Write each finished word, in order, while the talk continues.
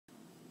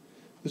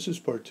This is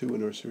part 2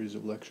 in our series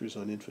of lectures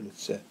on infinite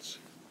sets.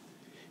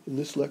 In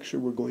this lecture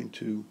we're going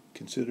to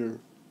consider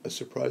a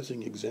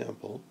surprising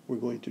example. We're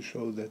going to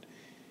show that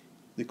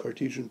the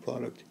Cartesian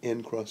product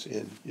n cross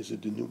n is a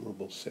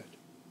denumerable set.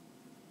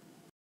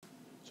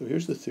 So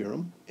here's the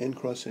theorem: n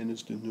cross n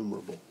is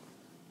denumerable.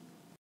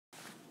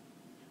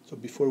 So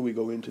before we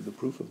go into the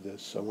proof of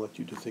this, I want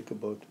you to think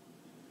about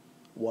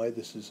why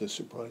this is a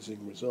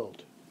surprising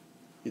result.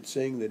 It's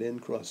saying that n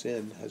cross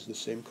n has the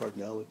same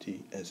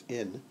cardinality as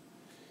n,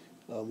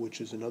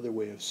 which is another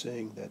way of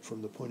saying that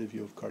from the point of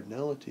view of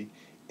cardinality,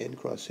 n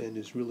cross n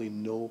is really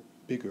no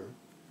bigger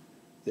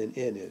than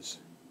n is.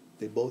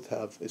 They both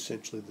have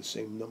essentially the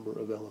same number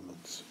of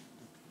elements.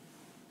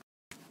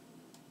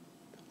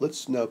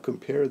 Let's now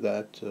compare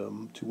that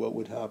to what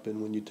would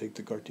happen when you take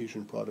the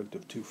Cartesian product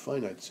of two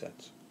finite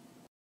sets.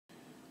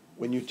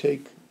 When you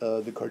take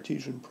the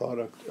Cartesian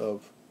product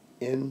of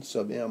n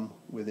sub m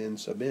with n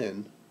sub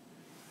n,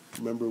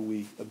 remember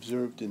we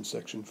observed in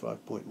section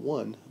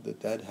 5.1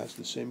 that that has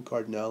the same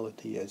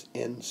cardinality as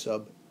n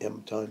sub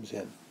m times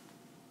n.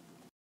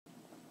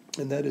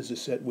 And that is a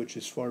set which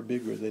is far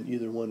bigger than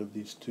either one of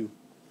these two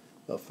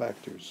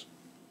factors.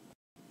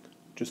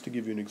 Just to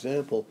give you an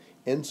example,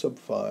 n sub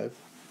 5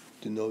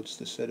 denotes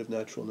the set of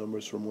natural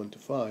numbers from 1 to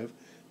 5,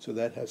 so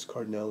that has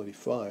cardinality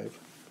 5.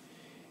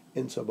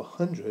 n sub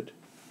 100,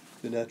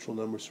 the natural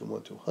numbers from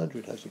 1 to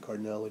 100, has a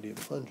cardinality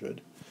of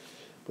 100.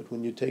 But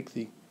when you take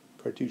the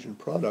Cartesian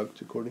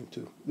product, according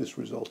to this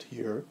result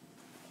here,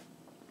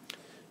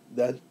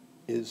 that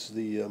is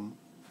the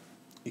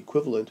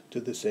equivalent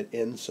to the set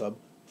n sub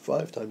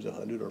 5 times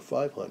 100, or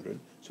 500,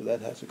 so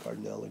that has a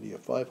cardinality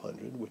of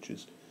 500, which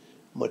is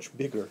much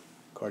bigger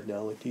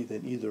cardinality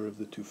than either of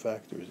the two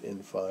factors,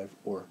 n5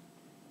 or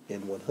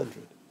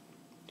n100.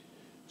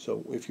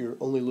 So if you're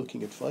only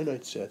looking at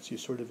finite sets, you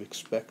sort of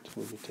expect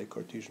when you take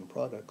Cartesian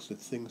products that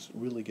things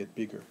really get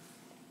bigger.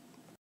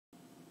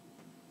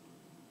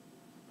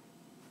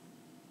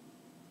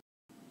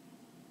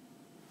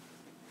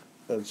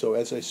 And so,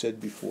 as I said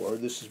before,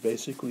 this is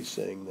basically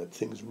saying that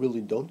things really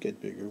don't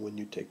get bigger when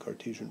you take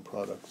Cartesian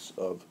products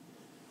of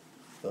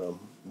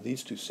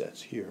these two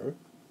sets here.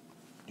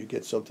 You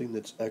get something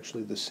that's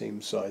actually the same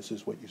size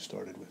as what you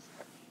started with.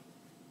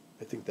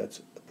 I think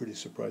that's a pretty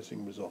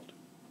surprising result.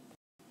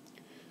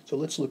 So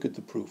let's look at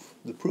the proof.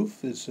 The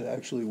proof is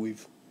actually,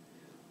 we've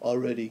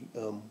already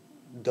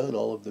done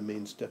all of the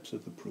main steps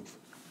of the proof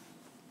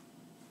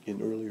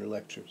in earlier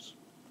lectures,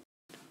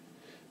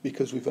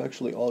 because we've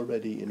actually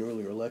already in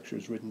earlier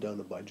lectures written down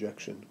a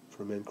bijection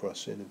from n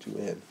cross n into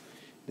n.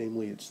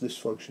 Namely, it's this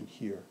function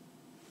here.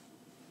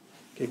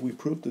 Okay, we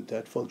proved that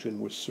that function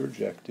was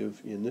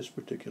surjective in this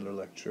particular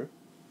lecture,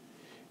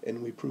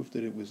 and we proved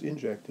that it was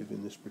injective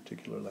in this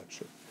particular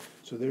lecture.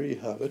 So there you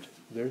have it.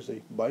 There's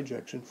a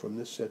bijection from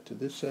this set to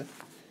this set,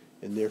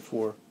 and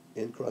therefore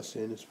n cross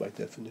n is by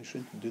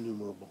definition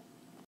denumerable.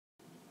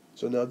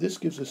 So now this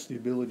gives us the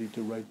ability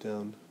to write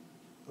down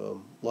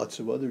lots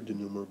of other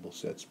denumerable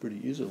sets pretty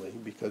easily,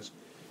 because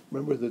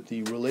remember that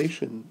the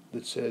relation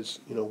that says,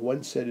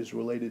 one set is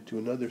related to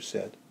another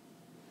set,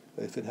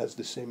 if it has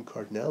the same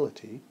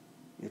cardinality,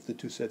 if the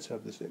two sets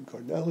have the same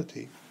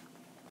cardinality,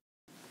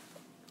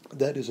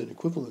 that is an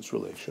equivalence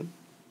relation.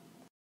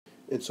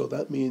 And so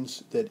that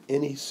means that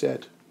any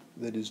set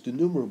that is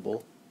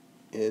denumerable,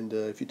 and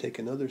if you take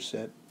another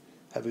set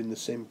having the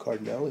same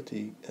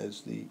cardinality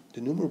as the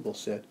denumerable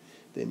set,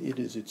 then it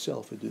is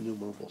itself a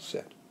denumerable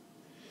set.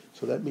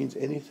 So that means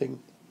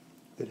anything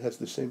that has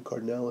the same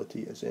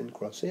cardinality as n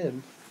cross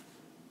n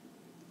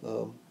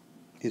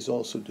is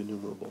also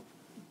denumerable.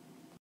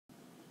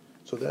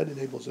 So that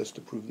enables us to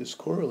prove this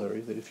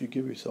corollary, that if you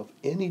give yourself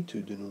any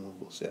two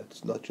denumerable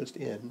sets, not just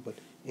n, but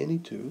any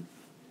two,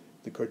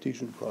 the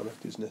Cartesian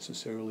product is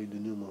necessarily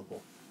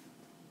denumerable.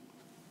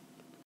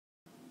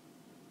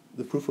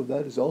 The proof of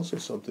that is also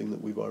something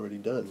that we've already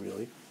done,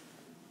 really.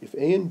 If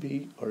a and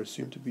b are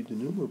assumed to be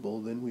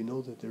denumerable, then we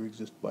know that there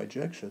exist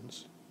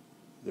bijections.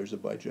 There's a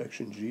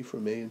bijection G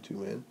from A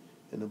into N,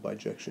 and a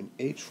bijection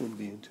H from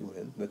B into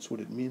N. That's what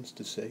it means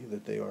to say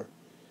that they are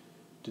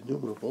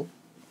denumerable.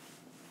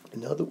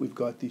 And now that we've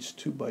got these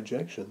two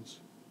bijections,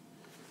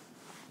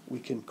 we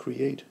can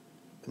create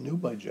a new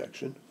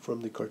bijection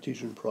from the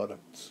Cartesian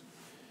products.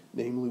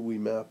 Namely, we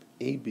map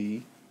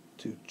AB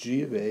to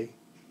G of A,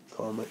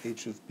 comma,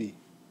 H of B.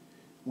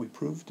 We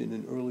proved in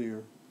an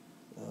earlier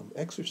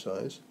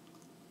exercise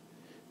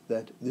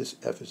that this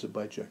F is a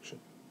bijection.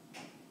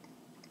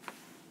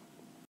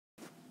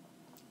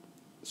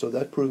 So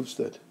that proves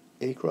that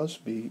A cross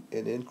B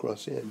and n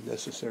cross n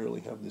necessarily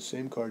have the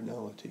same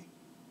cardinality.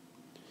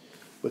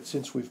 But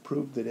since we've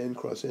proved that n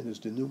cross n is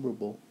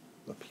denumerable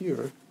up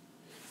here,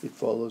 it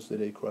follows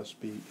that A cross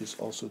B is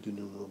also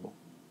denumerable.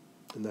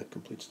 And that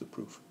completes the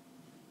proof.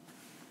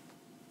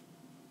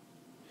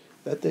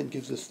 That then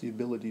gives us the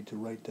ability to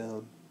write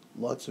down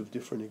lots of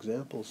different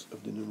examples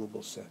of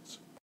denumerable sets.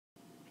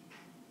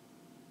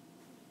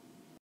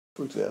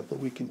 For example,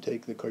 we can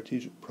take the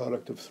Cartesian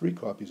product of 3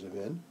 copies of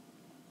n,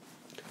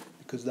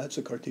 because that's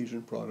a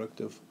Cartesian product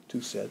of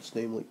two sets,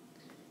 namely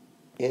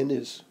n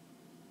is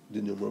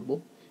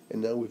denumerable,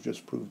 and now we've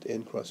just proved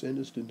n cross n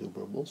is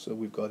denumerable, so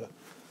we've got a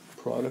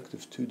product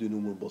of two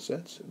denumerable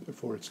sets, and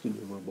therefore it's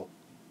denumerable.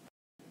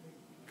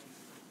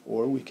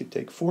 Or we could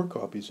take 4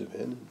 copies of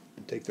n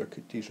and take their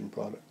Cartesian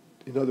product.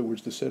 In other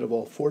words, the set of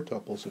all 4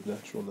 tuples of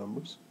natural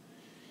numbers.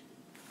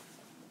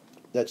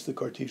 That's the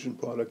Cartesian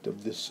product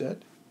of this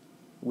set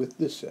with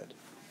this set.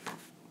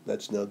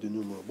 That's now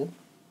denumerable,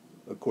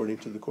 according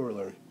to the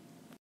corollary.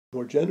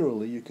 More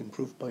generally, you can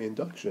prove by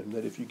induction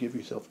that if you give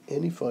yourself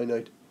any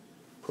finite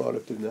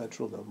product of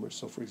natural numbers,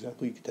 so for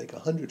example, you could take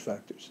 100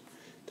 factors,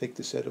 take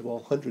the set of all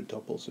 100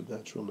 tuples of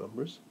natural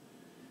numbers,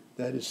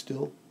 that is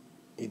still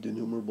a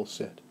denumerable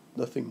set,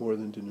 nothing more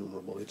than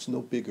denumerable. It's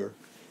no bigger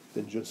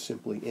than just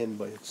simply n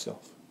by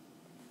itself.